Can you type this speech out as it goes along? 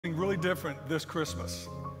Really different this Christmas.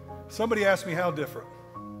 Somebody asked me how different.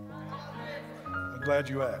 I'm glad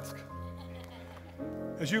you asked.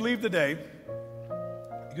 As you leave today,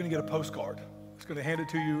 you're going to get a postcard. It's going to hand it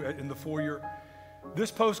to you in the foyer. This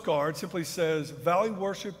postcard simply says, Valley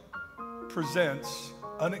Worship presents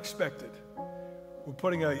Unexpected. We're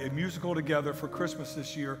putting a musical together for Christmas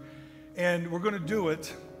this year, and we're going to do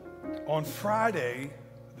it on Friday,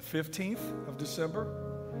 the 15th of December.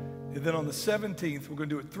 And then on the 17th, we're going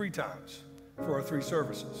to do it 3 times for our 3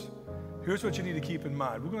 services. Here's what you need to keep in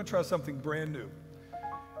mind. We're going to try something brand new.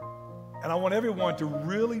 And I want everyone to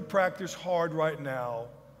really practice hard right now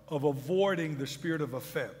of avoiding the spirit of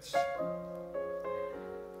offense.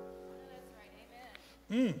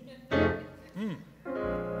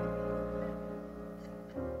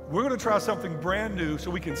 We're going to try something brand new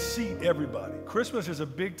so we can seat everybody. Christmas is a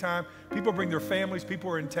big time. People bring their families. People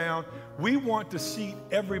are in town. We want to seat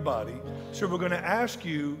everybody. So we're going to ask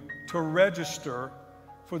you to register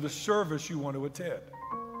for the service you want to attend.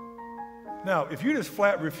 Now, if you just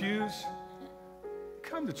flat refuse,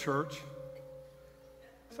 come to church.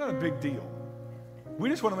 It's not a big deal. We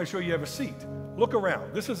just want to make sure you have a seat. Look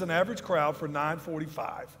around. This is an average crowd for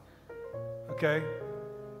 9:45. Okay?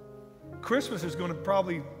 Christmas is going to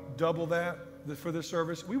probably double that for this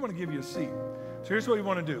service. We want to give you a seat. So here's what we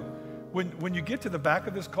want to do. When you get to the back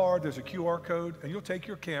of this card, there's a QR code, and you'll take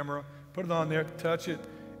your camera, put it on there, touch it.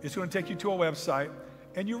 It's going to take you to a website,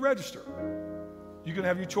 and you register. You can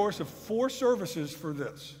have your choice of 4 services for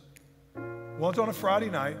this. One's on a Friday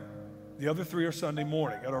night. The other 3 are Sunday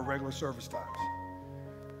morning at our regular service times.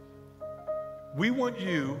 We want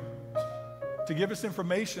you to give us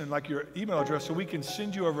information like your email address so we can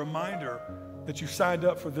send you a reminder that you signed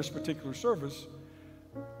up for this particular service.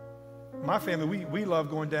 My family, we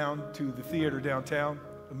love going down to the theater downtown,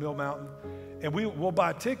 the Mill Mountain, and we'll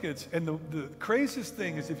buy tickets. And the craziest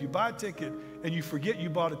thing is if you buy a ticket and you forget you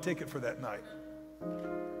bought a ticket for that night.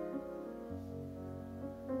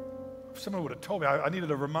 If someone would have told me, I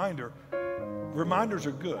needed a reminder. Reminders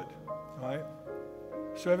are good, all right?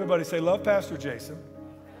 So everybody say, love Pastor Jason.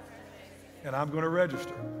 And I'm going to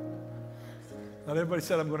register. Not everybody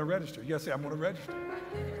said I'm going to register. You got to say I'm going to register.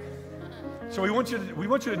 So we want you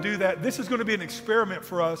to do that. This is going to be an experiment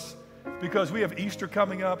for us because we have Easter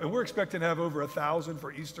coming up, and we're expecting to have over 1,000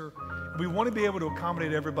 for Easter. We want to be able to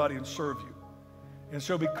accommodate everybody and serve you. And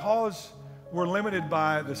so because we're limited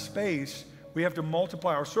by the space, we have to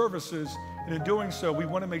multiply our services. And in doing so, we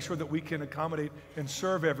want to make sure that we can accommodate and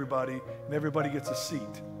serve everybody, and everybody gets a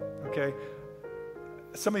seat. Okay?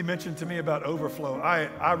 Somebody mentioned to me about overflow.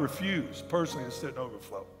 I refuse personally to sit in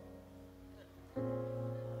overflow.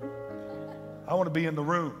 I want to be in the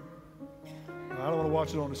room. I don't want to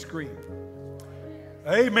watch it on the screen.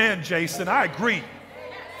 Amen, Jason. I agree.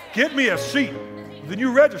 Get me a seat. Then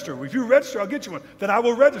you register. If you register, I'll get you one. Then I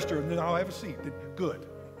will register, and then I'll have a seat. Good.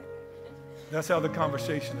 That's how the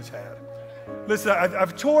conversation is had. Listen,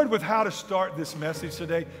 I've toyed with how to start this message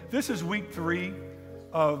today. This is week 3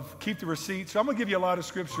 of Keep the Receipt. So I'm going to give you a lot of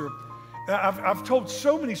scripture. I've told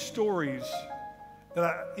so many stories that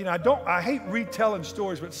I hate retelling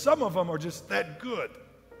stories, but some of them are just that good.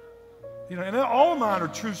 And all of mine are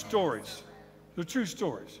true stories. They're true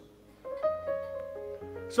stories.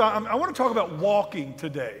 So I want to talk about walking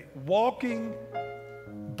today. Walking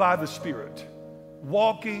by the Spirit.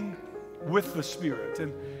 Walking with the Spirit.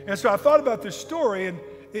 And so I thought about this story, and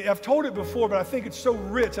I've told it before, but I think it's so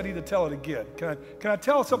rich I need to tell it again. Can I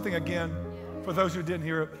tell something again for those who didn't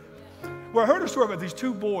hear it? Well, I heard a story about these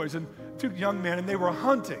 2 boys and 2 young men, and they were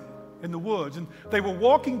hunting in the woods, and they were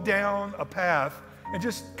walking down a path and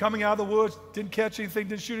just coming out of the woods, didn't catch anything,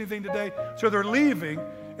 didn't shoot anything today. So they're leaving,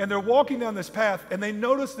 and they're walking down this path, and they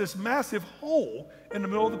notice this massive hole in the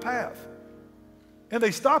middle of the path. And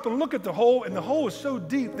they stop and look at the hole, and the hole is so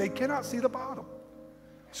deep they cannot see the bottom.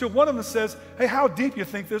 So one of them says, hey, how deep you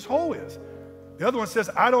think this hole is? The other one says,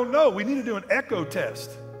 I don't know. We need to do an echo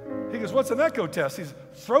test. He goes, what's an echo test? He says,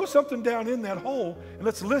 throw something down in that hole and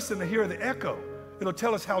let's listen to hear the echo. It'll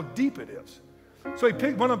tell us how deep it is. So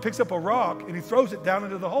one of them picks up a rock and he throws it down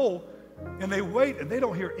into the hole, and they wait and they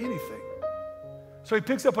don't hear anything. So he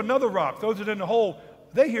picks up another rock, throws it in the hole.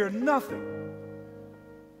 They hear nothing.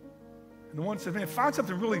 And the one says, man, find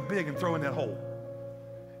something really big and throw in that hole.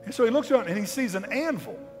 And so he looks around and he sees an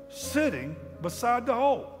anvil sitting beside the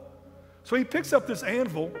hole. So he picks up this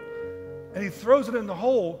anvil and he throws it in the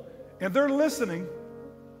hole, and they're listening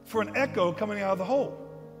for an echo coming out of the hole.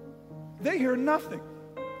 They hear nothing.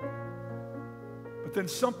 But then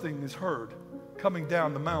something is heard coming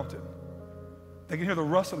down the mountain. They can hear the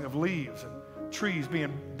rustling of leaves and trees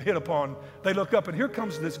being hit upon. They look up, and here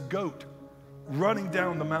comes this goat running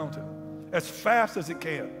down the mountain as fast as it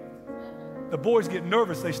can. The boys get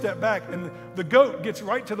nervous. They step back, and the goat gets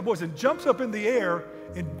right to the boys and jumps up in the air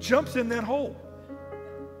and jumps in that hole.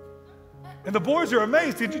 And the boys are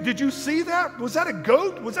amazed. Did you see that? Was that a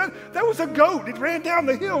goat? That was a goat. It ran down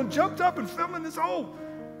the hill and jumped up and fell in this hole.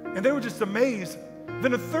 And they were just amazed.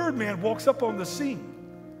 Then a third man walks up on the scene.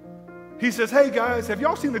 He says, hey guys, have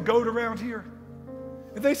y'all seen a goat around here?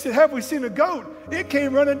 And they said, have we seen a goat? It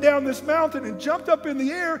came running down this mountain and jumped up in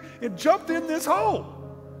the air and jumped in this hole.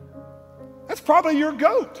 That's probably your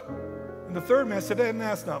goat. And the third man said, hey,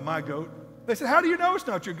 that's not my goat. They said, how do you know it's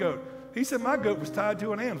not your goat? He said, my goat was tied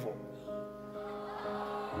to an anvil.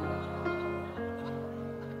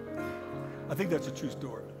 I think that's a true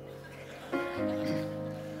story. I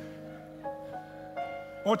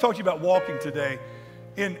want to talk to you about walking today.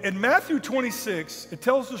 In Matthew 26, it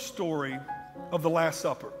tells the story of the Last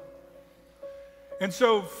Supper. And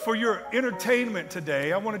so for your entertainment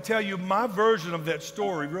today, I want to tell you my version of that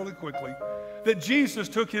story really quickly, that Jesus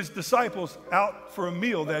took his disciples out for a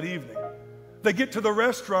meal that evening. They get to the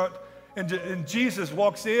restaurant, and Jesus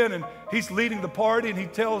walks in, and he's leading the party, and he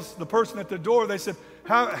tells the person at the door, they said,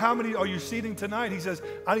 how many are you seating tonight? He says,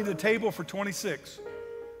 I need a table for 26.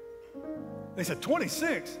 They said,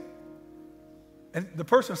 26? And the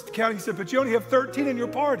person's counting, he said, but you only have 13 in your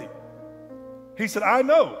party. He said, I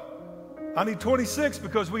know. I need 26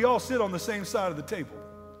 because we all sit on the same side of the table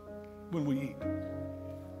when we eat.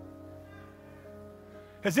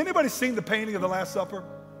 Has anybody seen the painting of the Last Supper?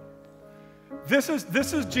 This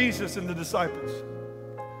is Jesus and the disciples.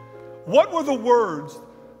 What were the words,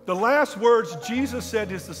 the last words Jesus said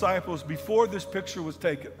to his disciples before this picture was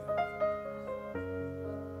taken?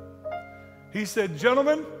 He said,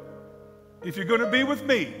 gentlemen, if you're going to be with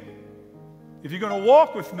me, if you're going to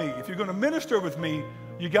walk with me, if you're going to minister with me,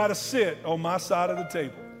 you got to sit on my side of the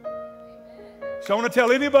table. So I want to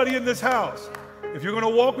tell anybody in this house, if you're going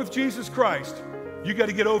to walk with Jesus Christ, you got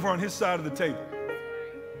to get over on his side of the table.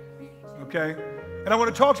 Okay? And I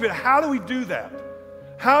want to talk to you about how do we do that?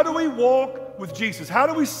 How do we walk with Jesus? How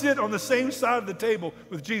do we sit on the same side of the table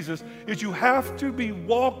with Jesus? Is you have to be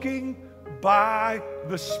walking by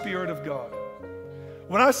the Spirit of God.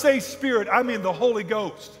 When I say Spirit, I mean the Holy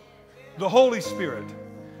Ghost, the Holy Spirit.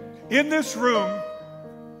 In this room,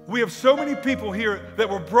 we have so many people here that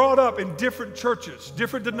were brought up in different churches,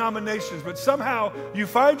 different denominations, but somehow you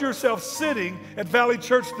find yourself sitting at Valley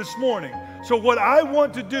Church this morning. So what I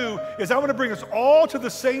want to do is I want to bring us all to the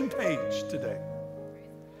same page today.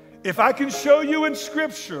 If I can show you in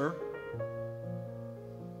Scripture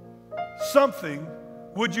something,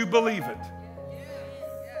 would you believe it?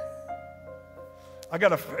 I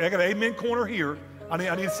got an amen corner here.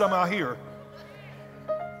 I need some out here.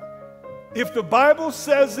 If the Bible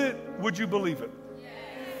says it, would you believe it?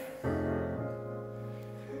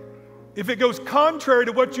 If it goes contrary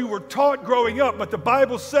to what you were taught growing up, but the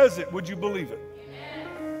Bible says it, would you believe it?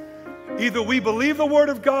 Either we believe the Word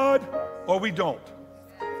of God or we don't.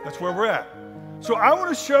 That's where we're at. So I want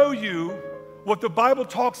to show you what the Bible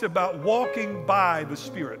talks about walking by the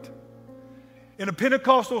Spirit. In the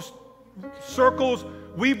Pentecostal circles,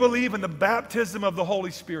 we believe in the baptism of the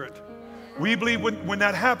Holy Spirit. We believe when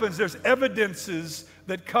that happens, there's evidences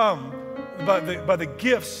that come by the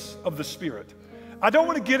gifts of the Spirit. I don't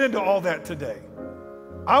want to get into all that today.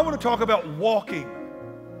 I want to talk about walking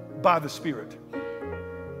by the Spirit.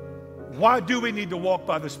 Why do we need to walk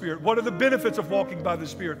by the Spirit? What are the benefits of walking by the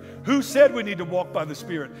Spirit? Who said we need to walk by the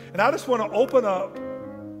Spirit? And I just want to open up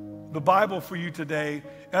the Bible for you today,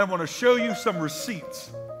 and I want to show you some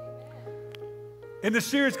receipts. In the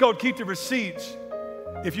series called Keep the Receipts,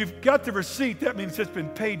 if you've got the receipt, that means it's been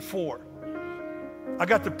paid for. I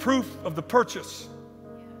got the proof of the purchase.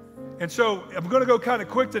 And so I'm going to go kind of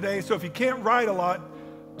quick today, so if you can't write a lot,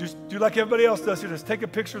 just do like everybody else does here, just take a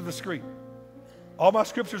picture of the screen. All my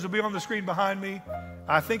scriptures will be on the screen behind me.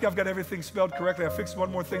 I think I've got everything spelled correctly. I fixed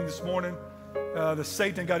one more thing this morning. The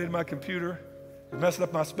Satan got into my computer, messing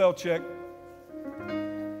up my spell check.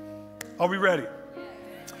 Are we ready?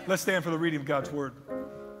 Let's stand for the reading of God's Word.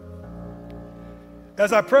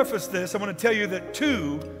 As I preface this, I want to tell you that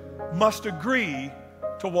two must agree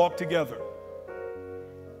to walk together.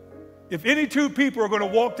 If any two people are going to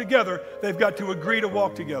walk together, they've got to agree to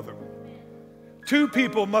walk together. Two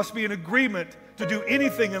people must be in agreement to do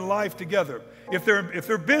anything in life together. If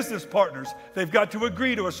they're business partners, they've got to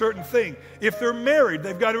agree to a certain thing. If they're married,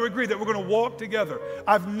 they've got to agree that we're going to walk together.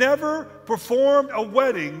 I've never performed a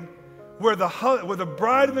wedding where the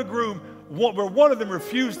bride and the groom, where one of them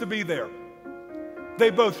refused to be there. They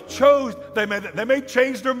both chose, they may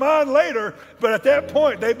change their mind later, but at that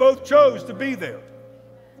point, they both chose to be there.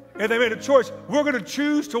 And they made a choice. We're going to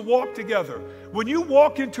choose to walk together. When you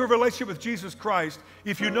walk into a relationship with Jesus Christ,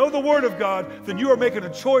 if you know the Word of God, then you are making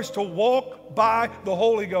a choice to walk by the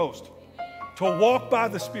Holy Ghost, to walk by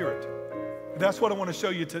the Spirit. That's what I want to show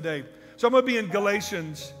you today. So I'm going to be in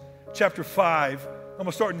Galatians chapter 5. I'm going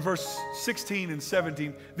to start in verse 16 and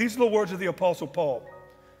 17. These are the words of the Apostle Paul.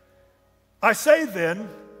 I say then,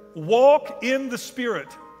 walk in the Spirit,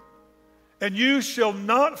 and you shall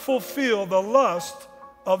not fulfill the lust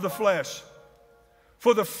of the flesh.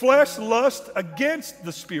 For the flesh lusts against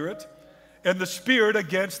the Spirit, and the Spirit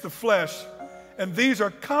against the flesh. And these are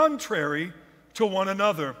contrary to one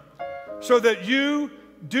another, so that you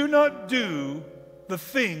do not do the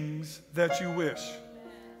things that you wish.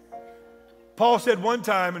 Paul said one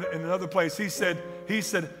time in another place, he said,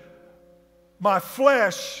 my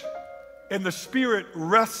flesh and the Spirit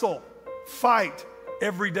wrestle, fight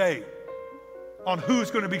every day on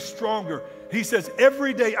who's going to be stronger. He says,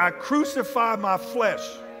 every day I crucify my flesh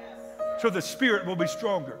so the Spirit will be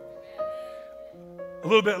stronger. A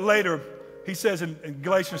little bit later, he says in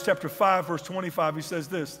Galatians chapter 5, verse 25, he says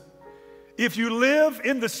this, if you live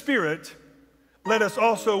in the Spirit, let us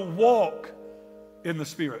also walk in the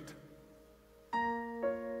Spirit.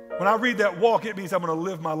 When I read that walk, it means I'm going to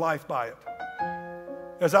live my life by it.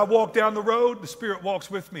 As I walk down the road, the Spirit walks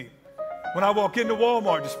with me. When I walk into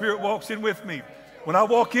Walmart, the Spirit walks in with me. When I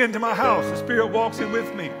walk into my house, the Spirit walks in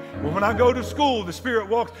with me. When I go to school, the Spirit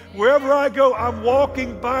walks. Wherever I go, I'm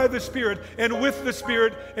walking by the Spirit and with the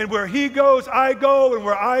Spirit. And where He goes, I go. And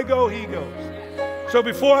where I go, He goes. So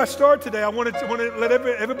before I start today, I want to let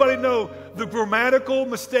everybody know the grammatical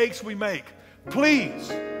mistakes we make.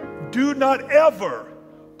 Please do not ever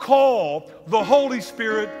call the Holy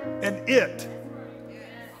Spirit an it.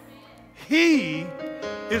 He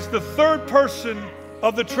is the third person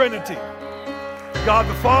of the Trinity. God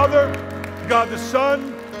the Father, God the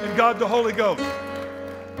Son, and God the Holy Ghost.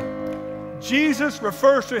 Jesus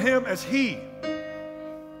refers to Him as He.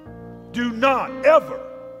 Do not ever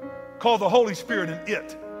call the Holy Spirit an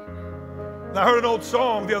it. And I heard an old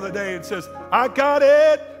song the other day. It says, I got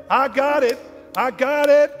it, I got it, I got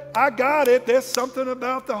it, I got it. There's something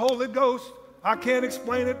about the Holy Ghost. I can't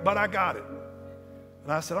explain it, but I got it.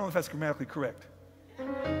 And I said, I don't know if that's grammatically correct.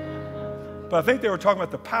 But I think they were talking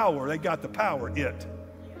about the power. They got the power, it.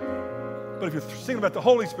 But if you're thinking about the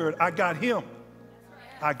Holy Spirit, I got Him.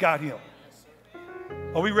 I got Him.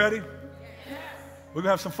 Are we ready? We're going to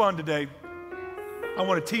have some fun today. I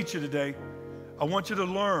want to teach you today. I want you to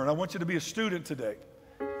learn. I want you to be a student today.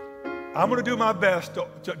 I'm going to do my best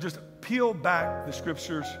to just peel back the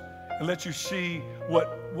Scriptures and let you see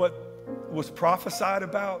what was prophesied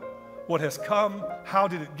about, what has come, how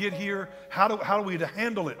did it get here, how do we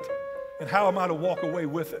handle it, and how am I to walk away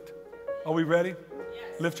with it. Are we ready?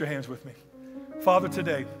 Yes. Lift your hands with me. Father,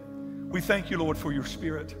 today, we thank you, Lord, for your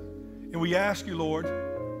Spirit. And we ask you, Lord,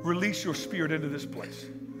 release your Spirit into this place.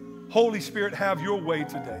 Holy Spirit, have your way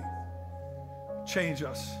today. Change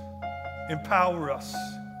us, empower us,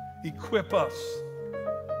 equip us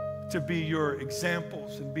to be your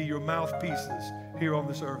examples and be your mouthpieces here on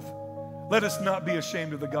this earth. Let us not be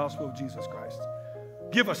ashamed of the gospel of Jesus Christ.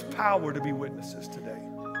 Give us power to be witnesses today.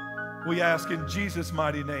 We ask in Jesus'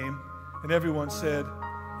 mighty name. And everyone said,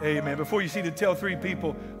 amen. Before you see to tell three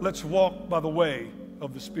people, let's walk by the way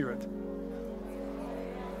of the Spirit.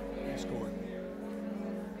 Let's go.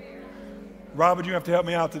 Robert, you have to help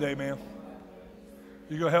me out today, man.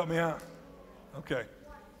 You going to help me out? Okay.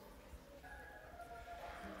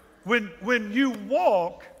 When you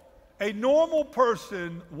walk, a normal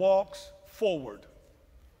person walks forward.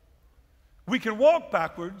 We can walk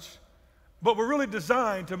backwards, but we're really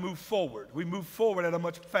designed to move forward. We move forward at a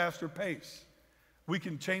much faster pace. We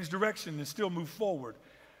can change direction and still move forward.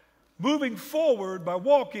 Moving forward by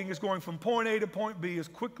walking is going from point A to point B as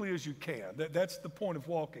quickly as you can. That's the point of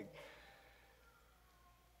walking.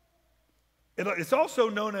 It's also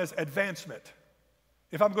known as advancement.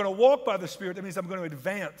 If I'm going to walk by the Spirit, that means I'm going to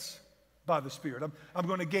advance by the Spirit. I'm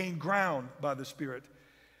going to gain ground by the Spirit.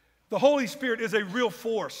 The Holy Spirit is a real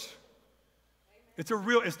force.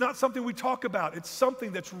 It's not something we talk about. It's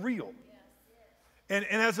something that's real. And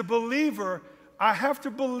as a believer, I have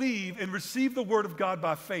to believe and receive the Word of God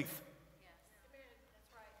by faith.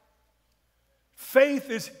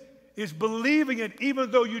 Faith is believing it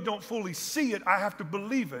even though you don't fully see it. I have to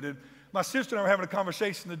believe it. And my sister and I were having a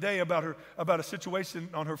conversation today about a situation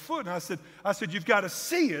on her foot. And I said, you've got to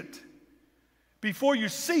see it before you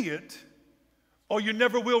see it, or you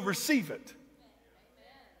never will receive it.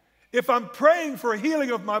 If I'm praying for a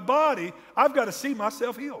healing of my body, I've got to see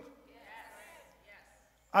myself healed.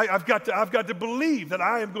 I've got to believe that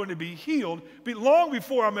I am going to be healed long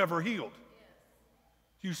before I'm ever healed.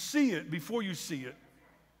 You see it before you see it,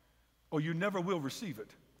 or you never will receive it.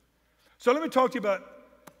 So let me talk to you about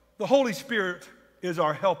the Holy Spirit is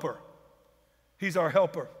our helper. He's our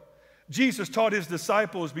helper. Jesus taught his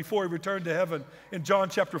disciples before he returned to heaven in John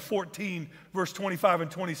chapter 14, verse 25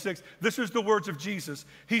 and 26. This is the words of Jesus.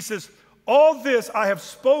 He says, all this I have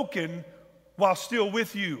spoken while still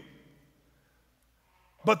with you.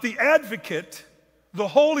 But the advocate, the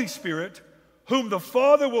Holy Spirit, whom the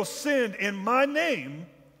Father will send in my name,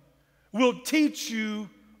 will teach you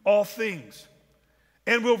all things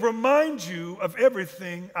and will remind you of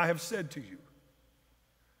everything I have said to you.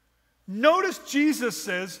 Notice Jesus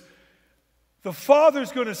says, the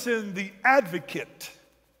Father's going to send the advocate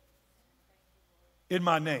in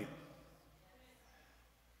my name.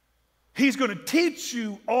 He's going to teach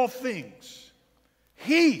you all things.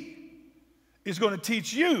 He is going to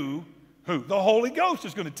teach you who? The Holy Ghost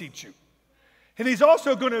is going to teach you. And he's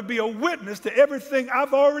also going to be a witness to everything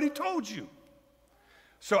I've already told you.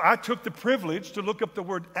 So I took the privilege to look up the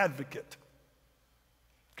word advocate.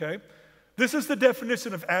 Okay? This is the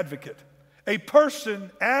definition of advocate. A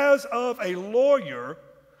person as of a lawyer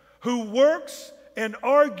who works and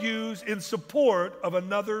argues in support of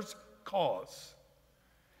another's cause.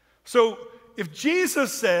 So if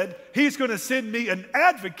Jesus said he's going to send me an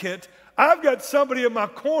advocate, I've got somebody in my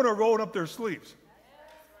corner rolling up their sleeves.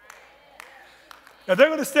 And they're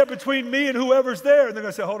going to step between me and whoever's there, and they're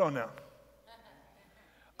going to say, hold on now.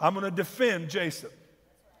 I'm going to defend Jason.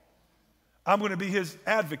 I'm going to be his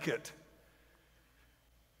advocate.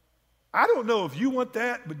 I don't know if you want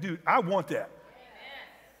that, but dude, I want that.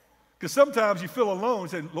 Because sometimes you feel alone and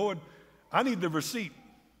say, Lord, I need the receipt.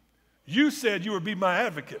 You said you would be my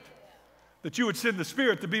advocate, that you would send the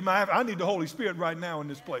Spirit to be my advocate. I need the Holy Spirit right now in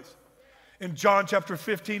this place. In John chapter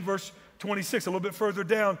 15, verse 26, a little bit further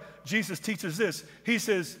down, Jesus teaches this. He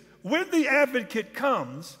says, when the advocate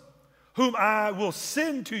comes, whom I will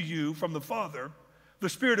send to you from the Father, the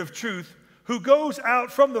Spirit of truth, who goes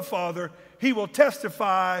out from the Father, he will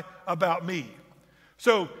testify about me.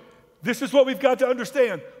 So this is what we've got to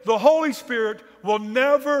understand. The Holy Spirit will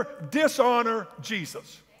never dishonor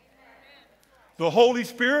Jesus. The Holy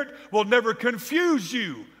Spirit will never confuse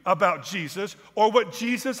you about Jesus or what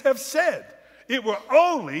Jesus has said. He will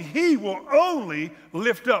only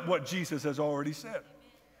lift up what Jesus has already said.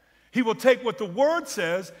 He will take what the Word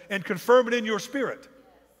says and confirm it in your spirit.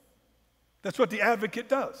 That's what the advocate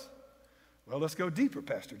does. Well, let's go deeper,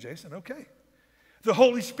 Pastor Jason. Okay. The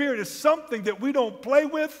Holy Spirit is something that we don't play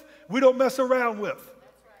with, we don't mess around with.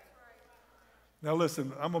 Now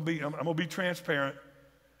listen, I'm gonna be transparent.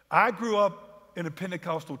 I grew up in a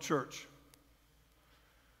Pentecostal church.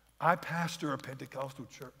 I pastor a Pentecostal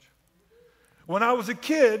church. When I was a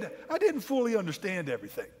kid, I didn't fully understand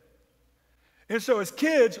everything. And so as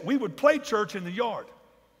kids, we would play church in the yard.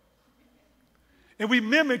 And we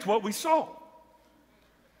mimicked what we saw.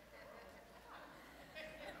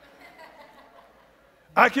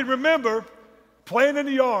 I can remember playing in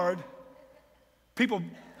the yard, people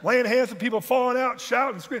laying hands on people, falling out,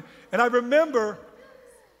 shouting, screaming. And I remember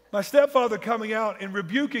my stepfather coming out and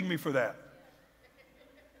rebuking me for that.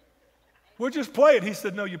 We're just playing. He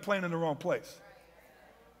said, no, you're playing in the wrong place.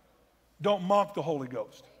 Don't mock the Holy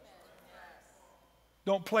Ghost.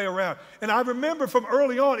 Don't play around. And I remember from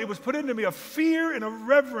early on, it was put into me a fear and a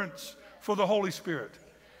reverence for the Holy Spirit.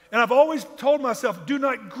 And I've always told myself, do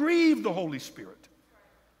not grieve the Holy Spirit,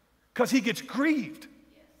 because he gets grieved.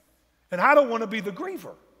 And I don't want to be the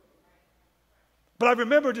griever. But I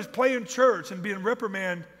remember just playing church and being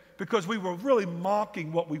reprimanded because we were really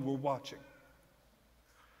mocking what we were watching.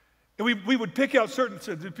 And we would pick out certain,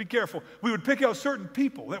 so be careful, we would pick out certain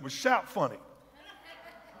people that would shout funny.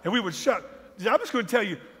 And we would shout. I'm just going to tell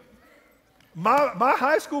you, my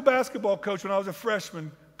high school basketball coach when I was a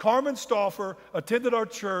freshman, Carmen Stauffer, attended our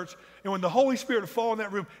church, and when the Holy Spirit would fall in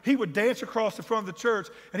that room, he would dance across the front of the church,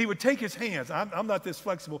 and he would take his hands. I'm not this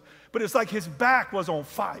flexible, but it's like his back was on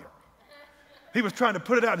fire. He was trying to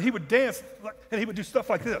put it out, and he would dance, and he would do stuff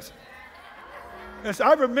like this. And so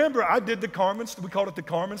I remember I did we called it the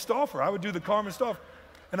Carmen Stauffer. I would do the Carmen Stauffer,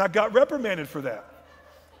 and I got reprimanded for that.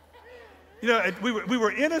 You know, we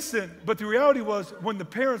were innocent, but the reality was when the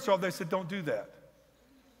parents saw, they said, don't do that.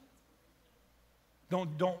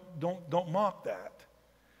 Don't mock that.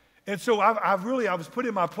 And so I was put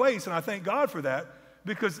in my place, and I thank God for that,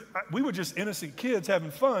 because we were just innocent kids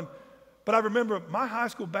having fun. But I remember my high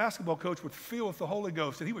school basketball coach would fill with the Holy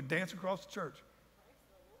Ghost, and he would dance across the church.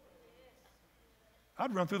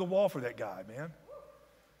 I'd run through the wall for that guy, man.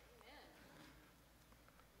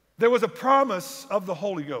 there was a promise of the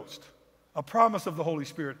Holy Ghost, a promise of the Holy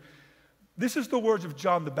Spirit. This is the words of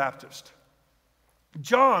John the Baptist.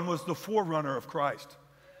 John was the forerunner of Christ.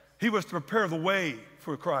 He was to prepare the way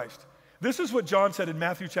for Christ. This is what John said in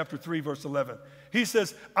Matthew chapter 3, verse 11. He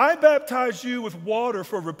says, I baptize you with water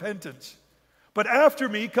for repentance, but after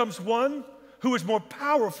me comes one who is more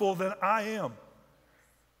powerful than I am,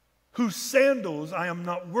 whose sandals I am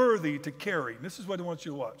not worthy to carry. This is what he wants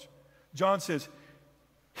you to watch. John says,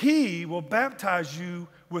 he will baptize you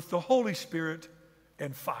with the Holy Spirit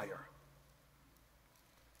and fire.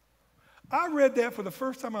 I read that for the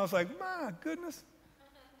first time. I was like, my goodness.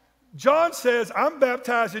 John says, I'm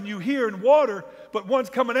baptizing you here in water, but one's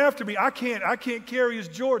coming after me. I can't carry his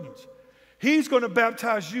Jordans. He's going to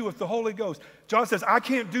baptize you with the Holy Ghost. John says, I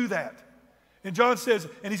can't do that. And John says,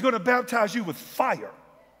 and he's going to baptize you with fire.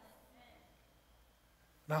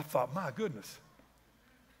 And I thought, my goodness.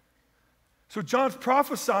 So John's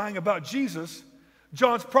prophesying about Jesus.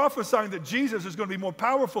 John's prophesying that Jesus is going to be more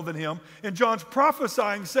powerful than him. And John's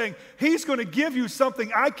prophesying, saying, he's going to give you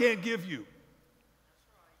something I can't give you.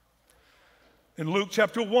 In Luke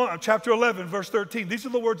chapter 11, verse 13, these are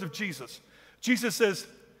the words of Jesus. Jesus says,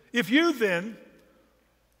 if you then,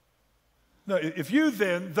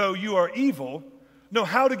 though you are evil, know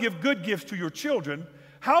how to give good gifts to your children,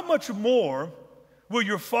 how much more will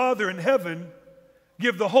your Father in heaven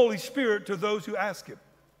give the Holy Spirit to those who ask him?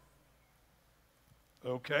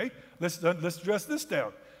 Okay, let's address this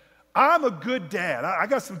down. I'm a good dad. I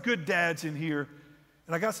got some good dads in here,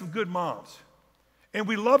 and I got some good moms. And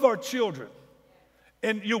we love our children.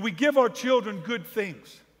 And we give our children good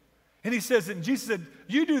things. And he says, and Jesus said,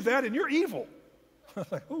 you do that and you're evil. I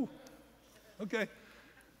was like, ooh, okay.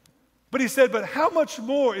 But he said, but how much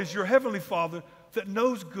more is your heavenly Father that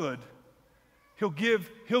knows good? He'll give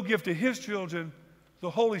to his children the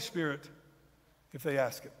Holy Spirit if they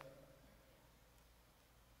ask him.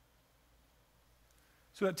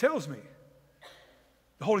 So that tells me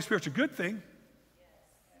the Holy Spirit's a good thing.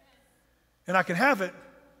 And I can have it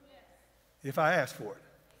if I ask for it.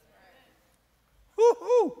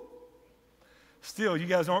 Woo-hoo. Still, you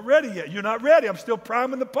guys aren't ready yet. You're not ready. I'm still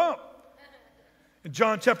priming the pump. In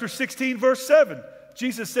John chapter 16, verse 7,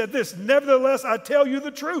 Jesus said this, nevertheless, I tell you the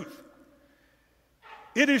truth.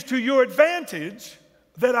 It is to your advantage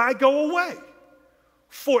that I go away.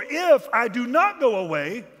 For if I do not go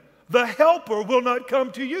away, the helper will not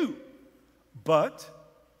come to you. But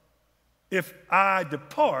if I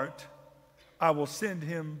depart, I will send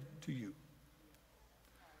him to you.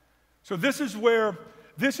 So this is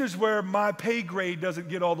where my pay grade doesn't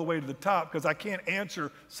get all the way to the top, because I can't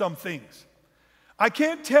answer some things. I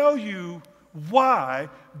can't tell you why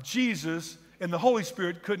Jesus and the Holy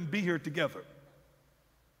Spirit couldn't be here together.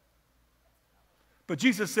 But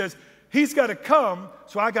Jesus says, he's got to come,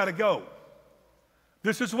 so I got to go.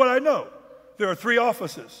 This is what I know. There are three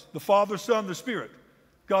offices: the Father, Son, the Spirit.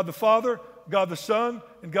 God the Father, God the Son,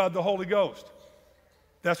 and God the Holy Ghost.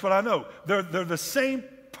 That's what I know. They're the same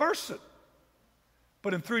person,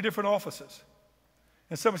 but in three different offices.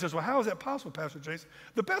 And someone says, well, how is that possible, Pastor Jason?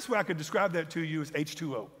 The best way I could describe that to you is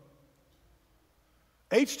H2O.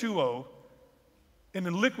 H2O, in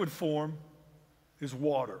a liquid form, is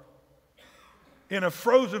water. In a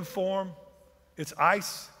frozen form, it's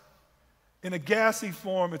ice. In a gassy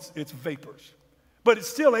form, it's vapors. But it's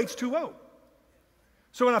still H2O.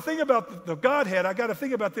 So when I think about the Godhead, I got to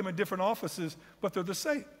think about them in different offices, but they're the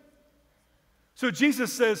same. So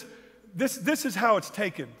Jesus says, this is how it's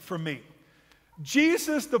taken from me.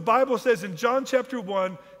 Jesus, the Bible says in John chapter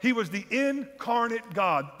 1, he was the incarnate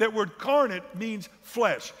God. That word carnate means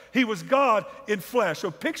flesh. He was God in flesh. So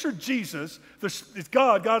picture Jesus, it's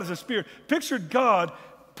God is a spirit. Picture God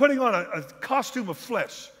putting on a costume of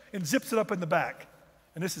flesh and zips it up in the back.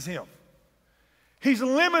 And this is him. He's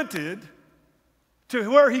limited to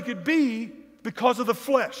where he could be because of the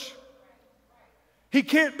flesh. He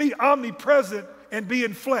can't be omnipresent and be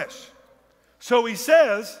in flesh. So he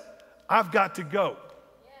says, I've got to go.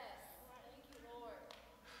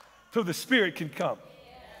 So the Spirit can come.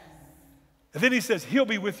 And then he says, he'll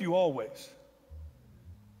be with you always.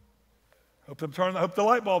 Hope the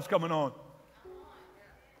light bulb's coming on.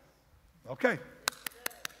 Okay.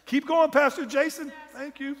 Keep going, Pastor Jason.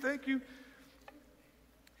 Thank you.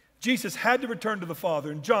 Jesus had to return to the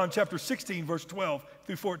Father. In John chapter 16, verse 12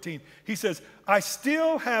 through 14, he says, I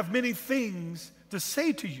still have many things to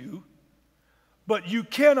say to you, but you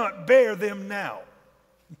cannot bear them now.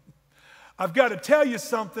 I've got to tell you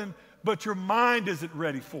something, but your mind isn't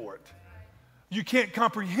ready for it. You can't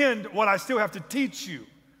comprehend what I still have to teach you.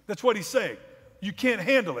 That's what he's saying. You can't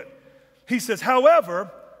handle it. He says,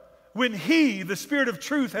 however, when he, the Spirit of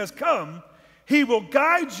truth, has come, he will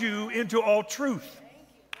guide you into all truth.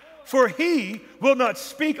 For he will not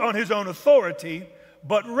speak on his own authority,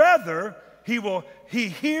 but rather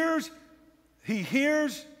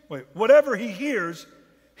whatever he hears,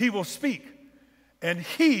 he will speak. And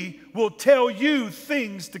he will tell you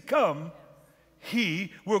things to come.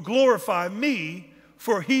 He will glorify me,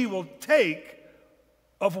 for he will take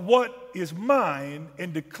of what is mine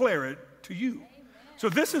and declare it to you. So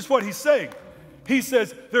this is what he's saying. He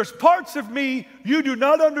says, there's parts of me you do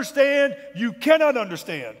not understand, you cannot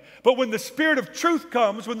understand. But when the Spirit of truth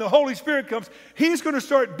comes, when the Holy Spirit comes, he's going to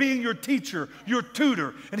start being your teacher, your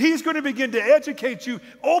tutor. And he's going to begin to educate you,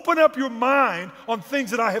 open up your mind on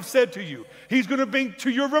things that I have said to you. He's going to bring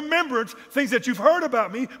to your remembrance things that you've heard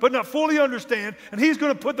about me, but not fully understand. And he's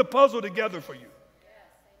going to put the puzzle together for you.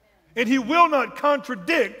 And he will not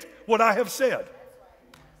contradict what I have said.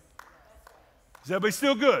 Is everybody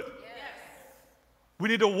still good? We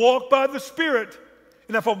need to walk by the Spirit.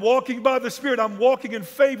 And if I'm walking by the Spirit, I'm walking in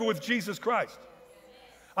favor with Jesus Christ.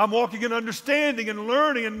 I'm walking in understanding and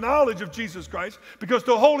learning and knowledge of Jesus Christ because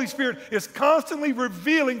the Holy Spirit is constantly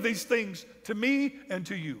revealing these things to me and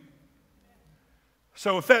to you.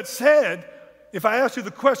 So if that's said, if I ask you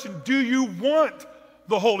the question, do you want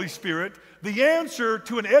the Holy Spirit? The answer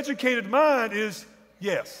to an educated mind is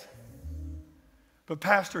yes. But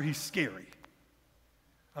Pastor, he's scary.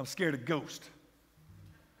 I'm scared of ghosts.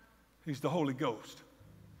 He's the Holy Ghost.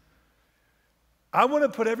 I want to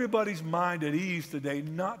put everybody's mind at ease today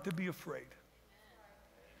not to be afraid.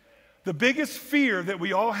 The biggest fear that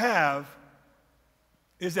we all have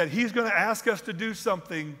is that he's going to ask us to do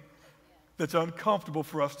something that's uncomfortable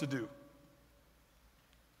for us to do.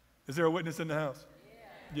 Is there a witness in the house?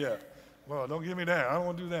 Yeah. Well, don't give me that. I don't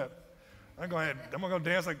want to do that. I'm going to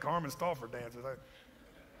dance like Carmen Stauffer dances.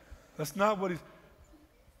 That's not what he's...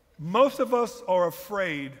 Most of us are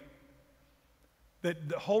afraid that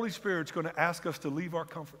the Holy Spirit's going to ask us to leave our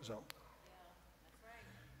comfort zone.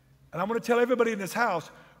 And I'm going to tell everybody in this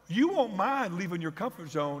house, you won't mind leaving your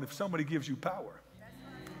comfort zone if somebody gives you power.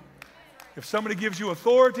 If somebody gives you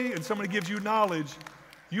authority and somebody gives you knowledge,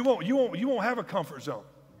 you won't have a comfort zone.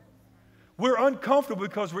 We're uncomfortable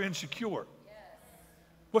because we're insecure.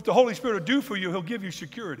 What the Holy Spirit will do for you, he'll give you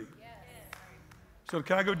security. So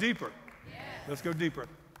can I go deeper? Let's go deeper.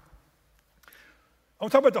 I'm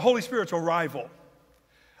talking about the Holy Spirit's arrival.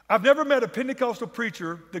 I've never met a Pentecostal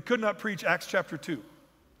preacher that could not preach Acts chapter 2.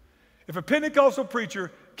 If a Pentecostal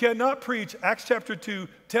preacher cannot preach Acts chapter 2,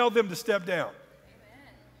 tell them to step down.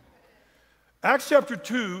 Amen. Acts chapter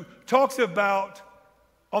 2 talks about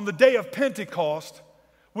on the day of Pentecost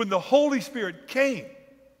when the Holy Spirit came.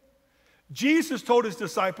 Jesus told his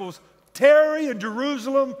disciples, tarry in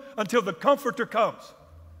Jerusalem until the Comforter comes.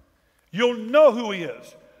 You'll know who he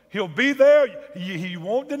is. He'll be there. He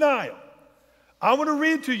won't deny him. I want to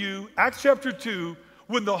read to you Acts chapter 2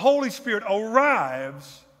 when the Holy Spirit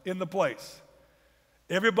arrives in the place.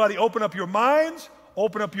 Everybody open up your minds,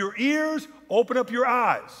 open up your ears, open up your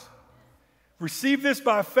eyes. Receive this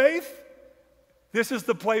by faith. This is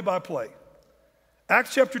the play-by-play.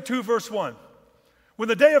 Acts chapter 2 verse 1. When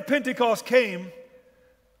the day of Pentecost came,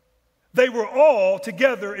 they were all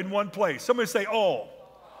together in one place. Somebody say all.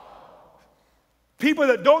 People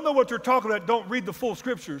that don't know what they're talking about don't read the full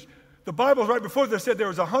scriptures. The Bible right before this said there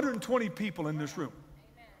was 120 people in this room.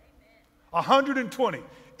 120.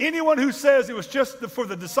 Anyone who says it was just for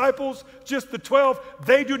the disciples, just the 12,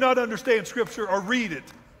 they do not understand scripture or read it.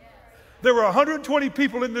 There were 120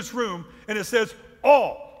 people in this room, and it says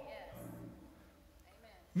all.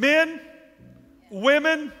 Men,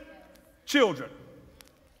 women, children.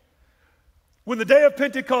 When the day of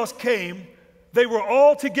Pentecost came, they were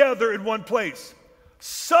all together in one place.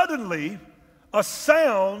 Suddenly, a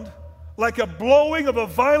sound like a blowing of a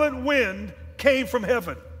violent wind came from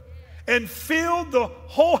heaven and filled the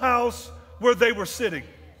whole house where they were sitting.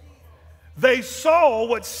 They saw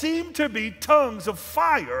what seemed to be tongues of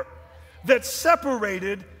fire that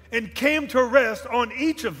separated and came to rest on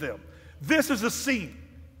each of them. This is a scene.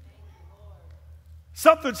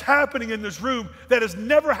 Something's happening in this room that has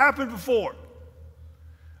never happened before.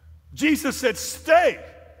 Jesus said, stay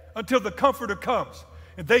until the Comforter comes.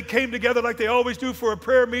 And they came together like they always do for a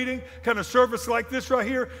prayer meeting, kind of service like this right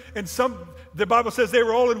here. And the Bible says they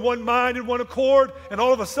were all in one mind, in one accord. And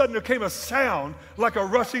all of a sudden there came a sound like a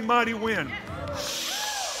rushing mighty wind.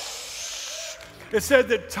 It said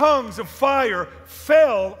that tongues of fire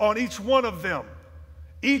fell on each one of them.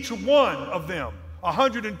 Each one of them.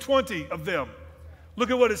 120 of them.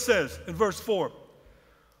 Look at what it says in verse 4.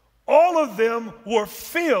 All of them were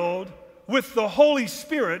filled with the Holy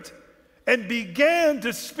Spirit and began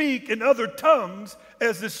to speak in other tongues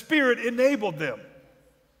as the Spirit enabled them.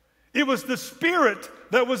 It was the Spirit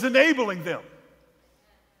that was enabling them.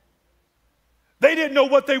 They didn't know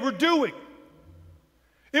what they were doing.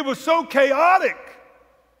 It was so chaotic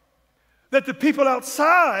that the people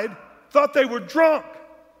outside thought they were drunk.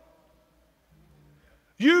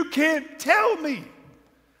 You can't tell me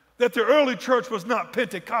that the early church was not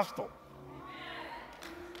Pentecostal.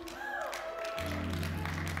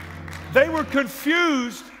 They were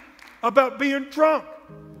confused about being drunk.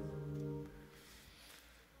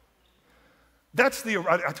 I told you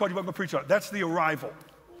what I'm going to preach on. That's the arrival.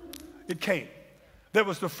 It came. That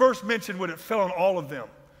was the first mention when it fell on all of them.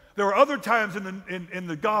 There were other times in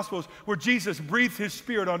the Gospels where Jesus breathed his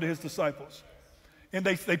Spirit onto his disciples. And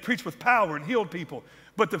they preached with power and healed people.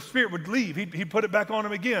 But the Spirit would leave. He'd put it back on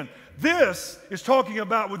them again. This is talking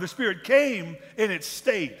about when the Spirit came and it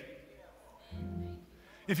stayed.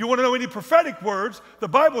 If you want to know any prophetic words, the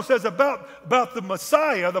Bible says about the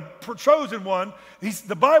Messiah, the chosen one,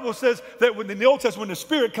 the Bible says that in the Old Testament, when the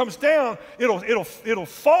Spirit comes down, it'll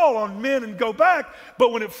fall on men and go back,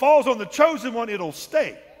 but when it falls on the chosen one, it'll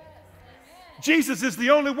stay. Jesus is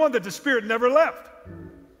the only one that the Spirit never left.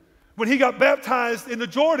 When he got baptized in the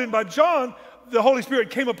Jordan by John, the Holy Spirit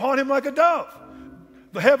came upon him like a dove.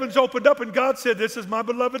 The heavens opened up and God said, "This is my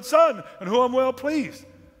beloved Son, in whom I'm well pleased."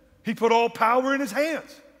 He put all power in his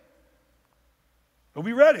hands. Are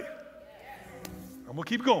we ready? And we'll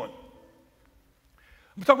keep going.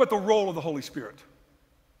 I'm talking about the role of the Holy Spirit.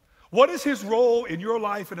 What is his role in your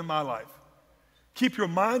life and in my life? Keep your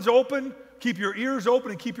minds open, keep your ears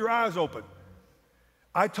open, and keep your eyes open.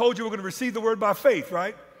 I told you we're going to receive the word by faith,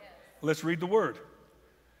 right? Let's read the word.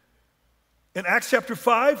 In Acts chapter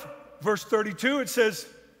 5, verse 32, it says,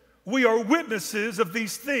 "We are witnesses of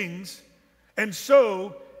these things, and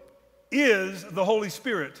so is the Holy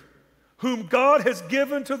Spirit, whom God has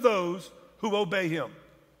given to those who obey him."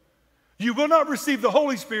 You will not receive the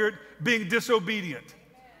Holy Spirit being disobedient.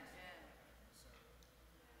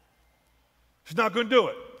 It's not going to do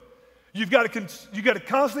it. You've got to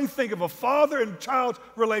constantly think of a father and child's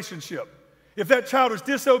relationship. If that child is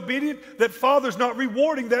disobedient, that father's not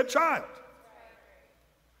rewarding that child.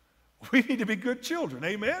 We need to be good children,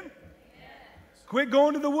 amen? Quit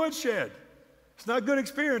going to the woodshed. It's not a good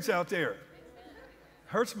experience out there.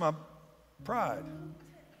 Hurts my pride.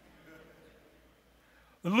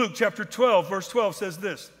 Luke chapter 12, verse 12 says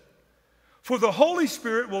this, "For the Holy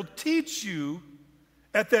Spirit will teach you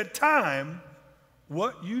at that time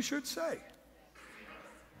what you should say."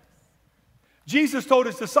 Jesus told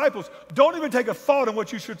his disciples, don't even take a thought on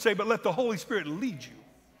what you should say, but let the Holy Spirit lead you.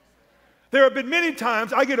 There have been many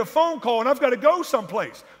times I get a phone call and I've got to go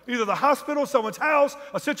someplace, either the hospital, someone's house,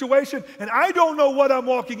 a situation, and I don't know what I'm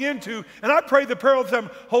walking into, and I pray the prayer all the time,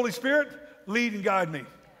 "Holy Spirit, lead and guide me.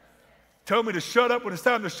 Tell me to shut up when it's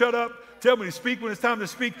time to shut up. Tell me to speak when it's time to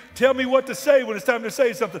speak. Tell me what to say when it's time to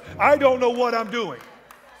say something. I don't know what I'm doing."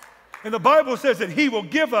 And the Bible says that he will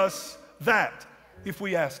give us that if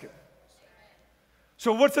we ask him.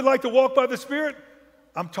 So what's it like to walk by the Spirit?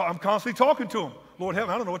 I'm constantly talking to him. Lord, help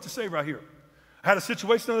me, I don't know what to say right here. I had a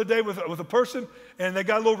situation the other day with a person, and they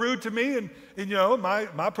got a little rude to me, and you know,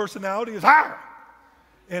 my personality is higher.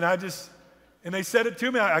 And they said it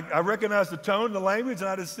to me. I recognized the tone, the language, and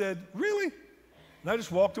I just said, "Really?" And I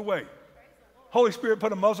just walked away. Holy Spirit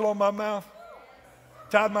put a muzzle on my mouth,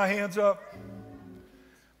 tied my hands up.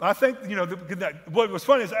 But I think, you know, what was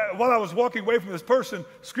funny is while I was walking away from this person,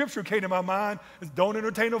 scripture came to my mind, is don't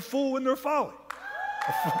entertain a fool in their folly.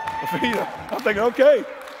 I'm thinking, okay,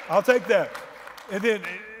 I'll take that. And then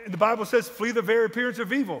the Bible says, flee the very appearance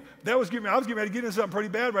of evil. I was getting ready to get into something pretty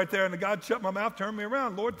bad right there, and God shut my mouth, turned me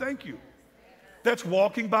around. Lord, thank you. That's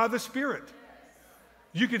walking by the Spirit.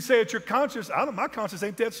 You can say it's your conscience. My conscience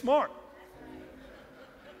ain't that smart.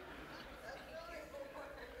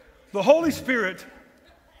 The Holy Spirit,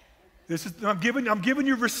 I'm giving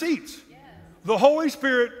you receipts. The Holy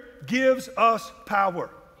Spirit gives us power.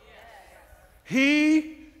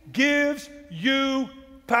 He gives you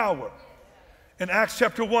power. In Acts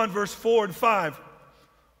chapter 1, verse 4 and 5,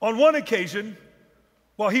 on one occasion,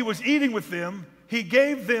 while he was eating with them, he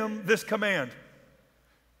gave them this command: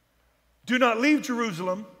 "Do not leave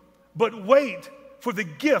Jerusalem, but wait for the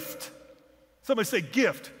gift." Somebody say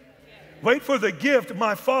gift. "Wait for the gift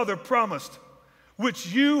my Father promised, which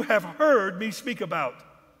you have heard me speak about.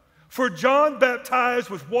 For John baptized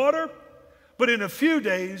with water, but in a few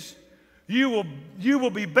days you will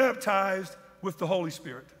be baptized with the Holy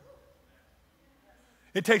Spirit."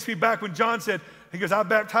 It takes me back when John said, he goes, "I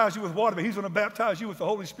baptize you with water, but he's going to baptize you with the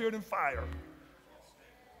Holy Spirit and fire."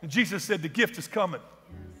 And Jesus said, the gift is coming.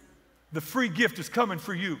 The free gift is coming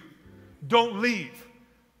for you. Don't leave.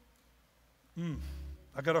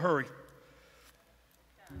 I got to hurry.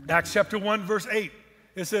 Acts chapter 1, verse 8.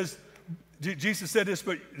 It says, Jesus said this,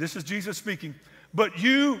 but this is Jesus speaking. But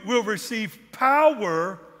you will receive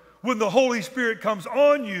power when the Holy Spirit comes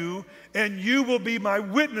on you, and you will be my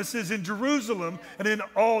witnesses in Jerusalem and in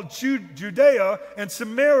all Judea and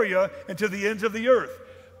Samaria and to the ends of the earth.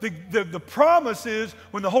 The promise is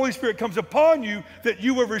when the Holy Spirit comes upon you that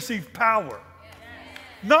you will receive power.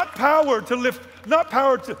 Not power to lift, not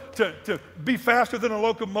power to be faster than a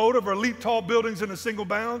locomotive or leap tall buildings in a single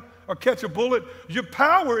bound or catch a bullet. Your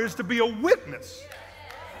power is to be a witness.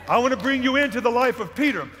 I want to bring you into the life of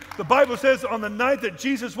Peter. The Bible says on the night that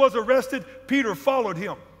Jesus was arrested, Peter followed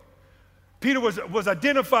him. Peter was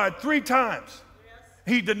identified 3 times.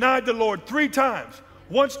 He denied the Lord 3 times.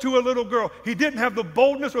 Once to a little girl. He didn't have the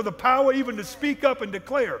boldness or the power even to speak up and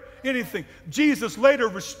declare anything. Jesus later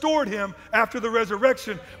restored him after the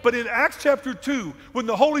resurrection. But in Acts chapter 2, when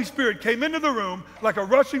the Holy Spirit came into the room like a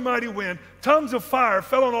rushing mighty wind, tongues of fire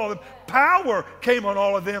fell on all of them, power came on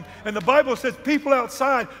all of them, and the Bible says people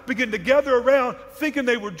outside began to gather around thinking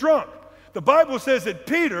they were drunk. The Bible says that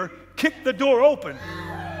Peter kicked the door open,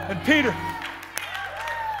 and Peter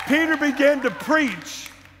began to preach.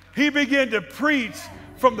 He began to preach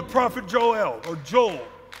from the prophet Joel.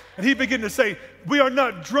 And he began to say, we are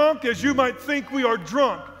not drunk as you might think we are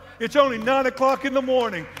drunk. It's only 9 o'clock in the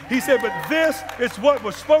morning. He said, but this is what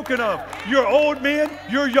was spoken of. You're old men,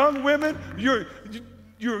 you're young women, you're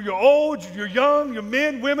old, you're young, your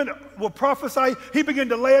men, women will prophesy. He began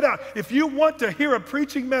to lay it out. If you want to hear a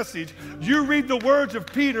preaching message, you read the words of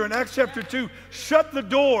Peter in Acts chapter 2. Shut the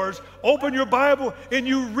doors, open your Bible, and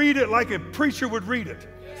you read it like a preacher would read it.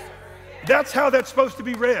 That's how that's supposed to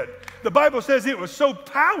be read. The Bible says it was so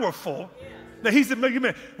powerful that he said,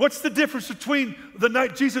 man, what's the difference between the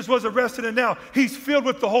night Jesus was arrested and now? He's filled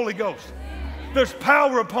with the Holy Ghost. There's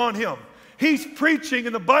power upon him. He's preaching,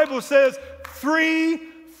 and the Bible says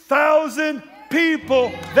 3,000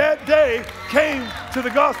 people that day came to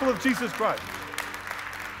the gospel of Jesus Christ.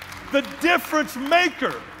 The difference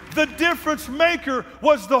maker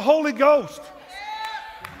was the Holy Ghost.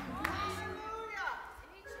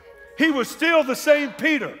 He was still the same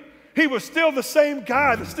Peter. He was still the same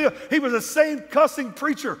guy. He was the same cussing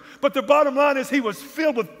preacher. But the bottom line is he was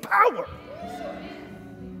filled with power.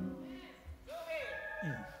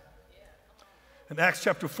 In Acts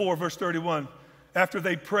chapter 4, verse 31, after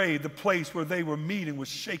they prayed, the place where they were meeting was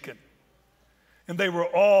shaken. And they were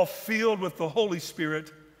all filled with the Holy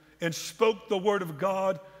Spirit and spoke the word of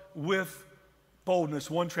God with boldness.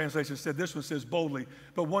 One translation said, this one says boldly,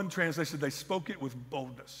 but one translation, they spoke it with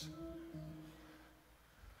boldness.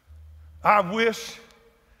 I wish,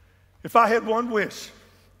 if I had one wish,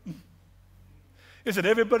 is that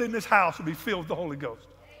everybody in this house would be filled with the Holy Ghost.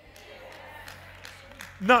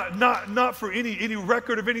 Not for any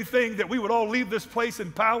record of anything, that we would all leave this place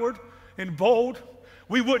empowered and bold.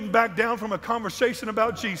 We wouldn't back down from a conversation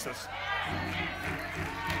about Jesus.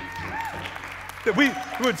 That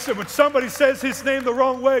when somebody says his name the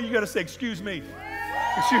wrong way, you got to say, excuse me.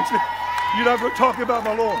 Excuse me. You're not going to talk about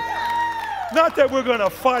my Lord. Not that we're going to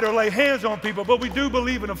fight or lay hands on people, but we do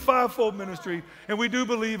believe in a fivefold ministry, and we do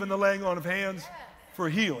believe in the laying on of hands for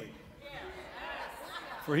healing.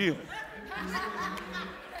 For healing.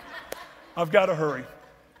 I've got to hurry.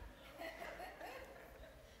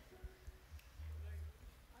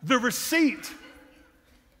 The receipt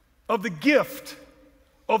of the gift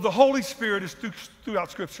of the Holy Spirit is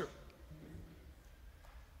throughout Scripture.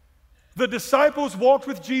 The disciples walked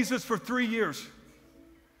with Jesus for 3 years.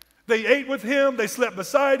 They ate with him, they slept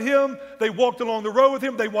beside him, they walked along the road with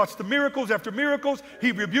him, they watched the miracles after miracles.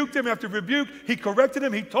 He rebuked them after rebuke, he corrected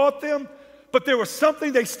them, he taught them, but there was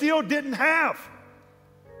something they still didn't have.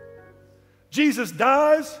 Jesus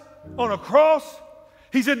dies on a cross.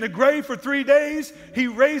 He's in the grave for 3 days. He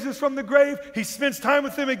raises from the grave. He spends time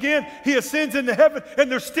with them again. He ascends into heaven, and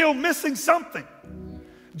they're still missing something.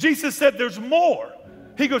 Jesus said, there's more.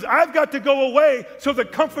 He goes, I've got to go away so the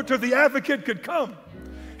Comforter, the Advocate, could come.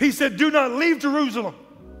 He said, do not leave Jerusalem.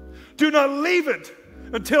 Do not leave it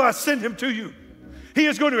until I send him to you. He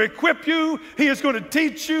is going to equip you. He is going to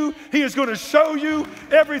teach you. He is going to show you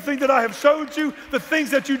everything that I have showed you. The things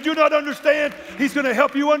that you do not understand, he's going to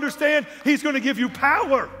help you understand. He's going to give you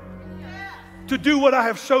power to do what I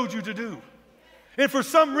have showed you to do. And for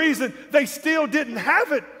some reason, they still didn't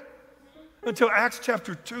have it until Acts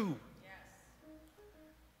chapter 2.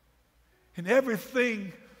 And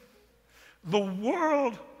everything, the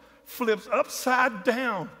world flips upside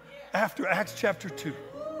down after Acts chapter 2.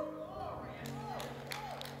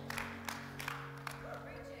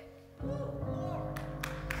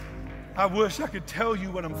 I wish I could tell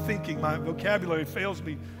you what I'm thinking. My vocabulary fails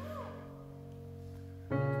me.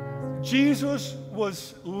 Jesus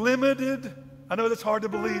was limited, I know that's hard to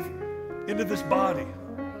believe, into this body.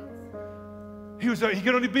 He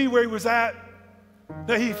could only be where he was at.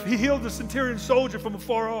 Now, he healed the centurion soldier from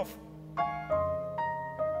afar off.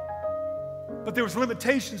 But there was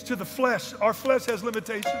limitations to the flesh. Our flesh has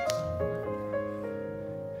limitations.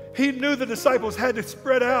 He knew the disciples had to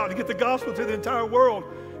spread out and get the gospel to the entire world.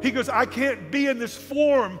 He goes, I can't be in this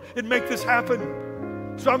form and make this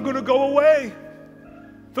happen. So I'm going to go away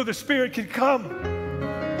so the Spirit can come.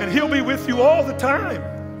 And he'll be with you all the time.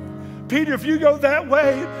 Peter, if you go that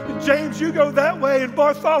way, and James, you go that way, and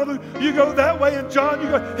Bartholomew, you go that way, and John, you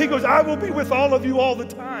go. He goes, I will be with all of you all the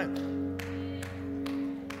time.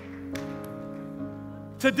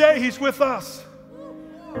 Today, he's with us.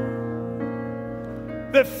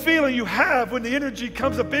 That feeling you have when the energy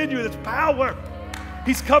comes up in you, that's power.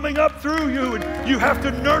 He's coming up through you, and you have to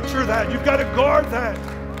nurture that. You've got to guard that.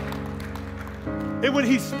 And when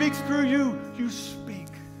he speaks through you, you speak.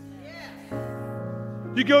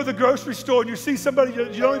 You go to the grocery store and you see somebody you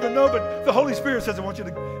don't even know, but the Holy Spirit says, I want you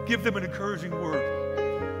to give them an encouraging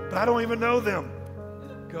word. But I don't even know them.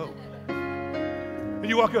 Go. And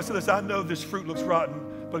you walk up to this, I know this fruit looks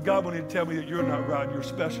rotten, but God wanted to tell me that you're not rotten, you're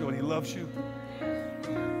special, and he loves you.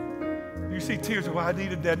 You see tears of, well, I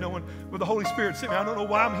needed that. No one, well, the Holy Spirit sent me. I don't know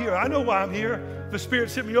why I'm here. I know why I'm here. The Spirit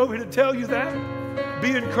sent me over here to tell you that.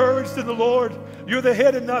 Be encouraged in the Lord. You're the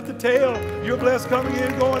head and not the tail. You're blessed coming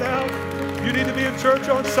in, going out. You need to be in church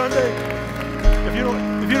on Sunday. If you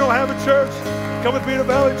don't have a church, come with me to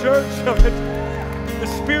Valley Church. The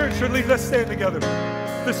Spirit should lead. Let's stand together.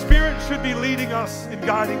 The Spirit should be leading us and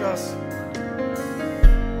guiding us.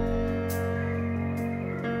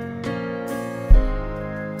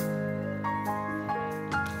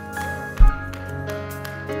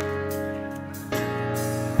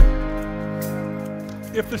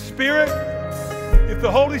 If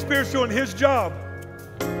the Holy Spirit's doing his job,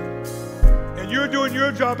 and you're doing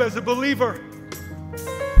your job as a believer,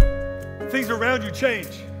 things around you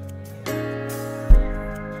change.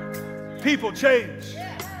 People change.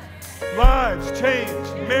 Lives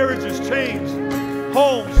change. Marriages change.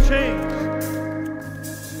 Homes change.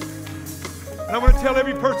 And I want to tell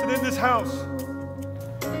every person in this house,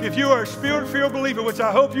 if you are a Spirit-filled believer, which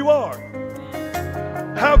I hope you are,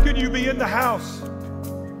 how can you be in the house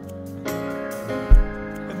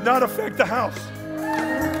and not affect the house?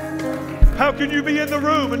 How can you be in the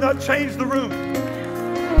room and not change the room?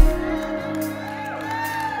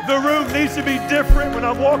 The room needs to be different when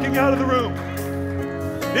I'm walking out of the room.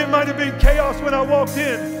 It might have been chaos when I walked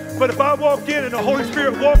in, but if I walk in and the Holy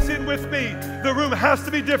Spirit walks in with me, the room has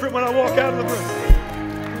to be different when I walk out of the room.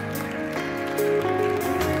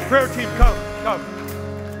 Prayer team, come.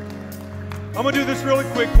 I'm going to do this really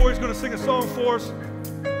quick. Corey's going to sing a song for us.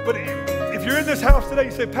 But if you're in this house today,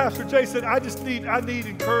 you say, Pastor Jason, I need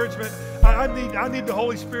encouragement. I need the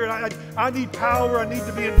Holy Spirit. I need power. I need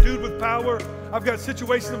to be endued with power. I've got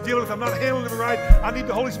situations I'm dealing with. I'm not handling them right. I need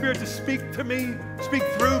the Holy Spirit to speak to me, speak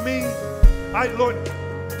through me. Lord,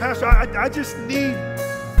 Pastor, I just need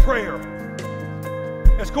prayer.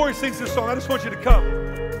 As Corey sings this song, I just want you to come.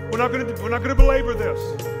 We're not going to belabor this.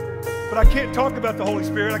 But I can't talk about the Holy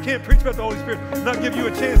Spirit. I can't preach about the Holy Spirit and not give you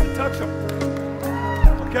a chance to touch him.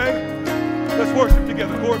 Okay? Let's worship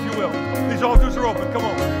together. Corey, if you will. These altars are open. Come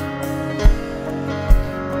on.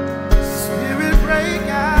 Spirit, break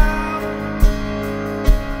out.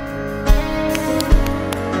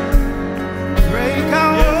 Break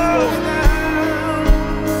out. Yes,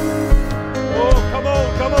 oh, come on,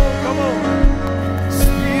 come on, come on.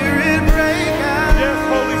 Spirit, break out. Yes,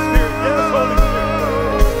 Holy Spirit. Yes, Holy Spirit.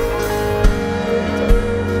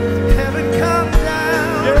 Heaven come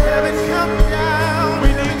down. Yes. Heaven come down. We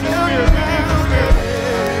need your Spirit. We need your Spirit.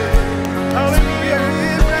 Hallelujah.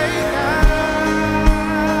 Spirit, break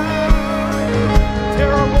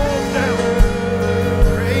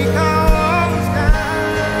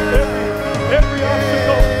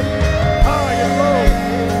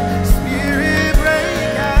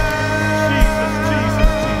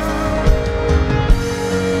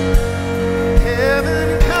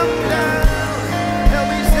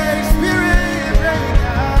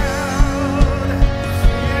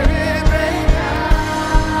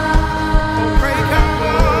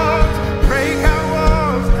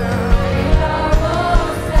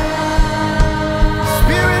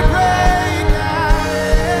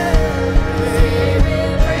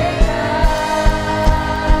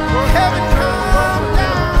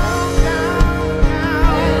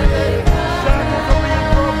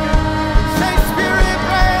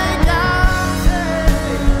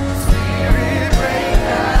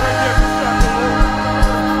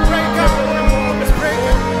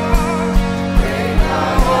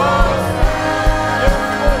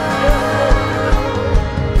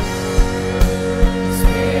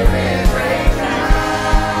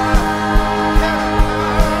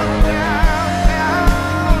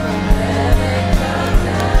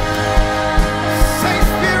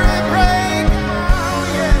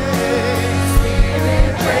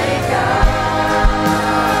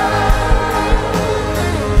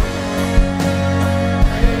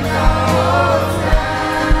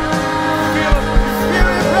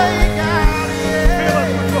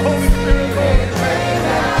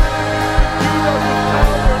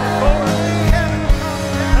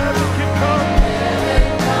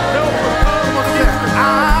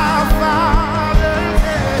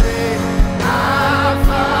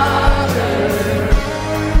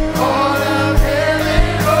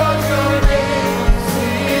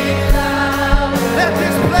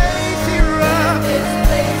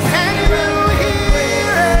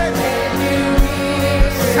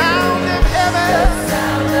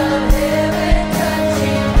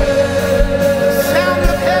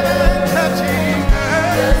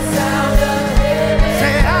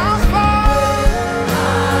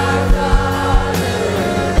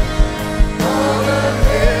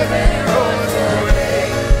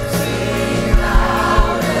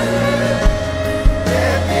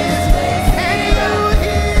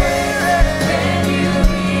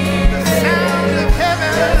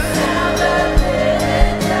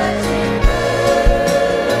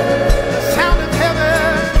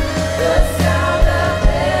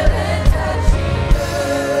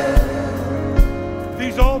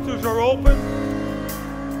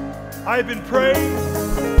I've been praying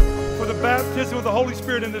for the baptism of the Holy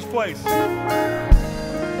Spirit in this place.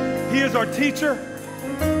 He is our teacher.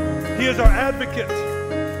 He is our advocate.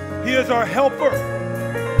 He is our helper.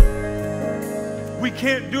 We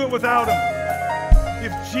can't do it without him.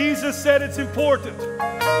 If Jesus said it's important,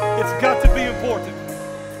 it's got to be important.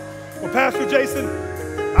 Well, Pastor Jason,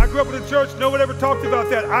 I grew up in a church, no one ever talked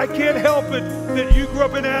about that. I can't help it that you grew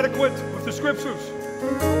up inadequate with the scriptures.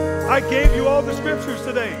 I gave you all the scriptures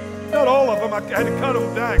today. Not all of them, I had to cut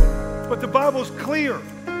them back. But the Bible's clear.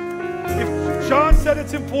 If John said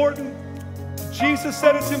it's important, Jesus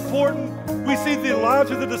said it's important, we see the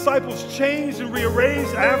lives of the disciples changed and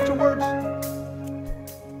rearranged afterwards.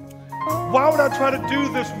 Why would I try to do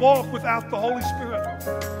this walk without the Holy Spirit?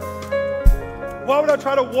 Why would I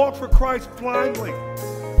try to walk for Christ blindly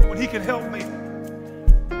when he can help me?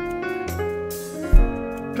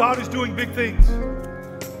 God is doing big things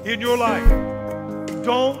in your life.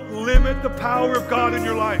 Don't limit the power of God in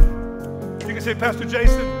your life. You can say, Pastor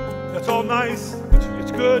Jason, that's all nice,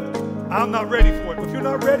 it's good. I'm not ready for it. If you're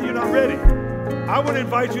not ready, you're not ready. I want to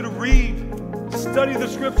invite you to read, study the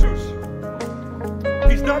scriptures.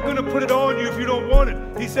 He's not going to put it on you if you don't want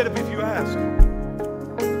it. He said, if you ask.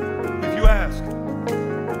 If you ask.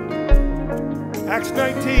 Acts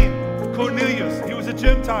 19, Cornelius, he was a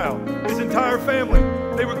Gentile. His entire family,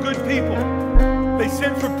 they were good people. They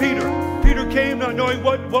sent for Peter. Peter came not knowing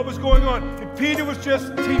what was going on. And Peter was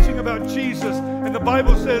just teaching about Jesus. And the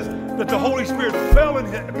Bible says that the Holy Spirit fell in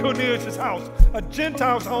Cornelius' house, a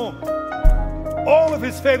Gentile's home. All of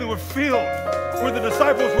his family were filled. Where the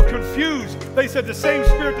disciples were confused, they said the same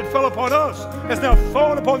spirit that fell upon us has now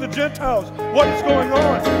fallen upon the Gentiles. What is going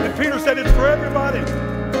on? And Peter said it's for everybody.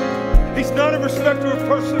 He's not a respecter of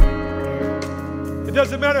person. It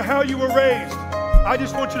doesn't matter how you were raised. I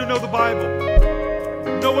just want you to know the Bible.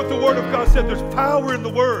 Know what the Word of God said. There's power in the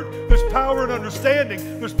Word. There's power in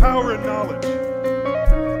understanding. There's power in knowledge.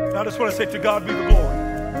 Now I just want to say, to God be the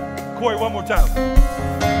glory. Corey, one more time.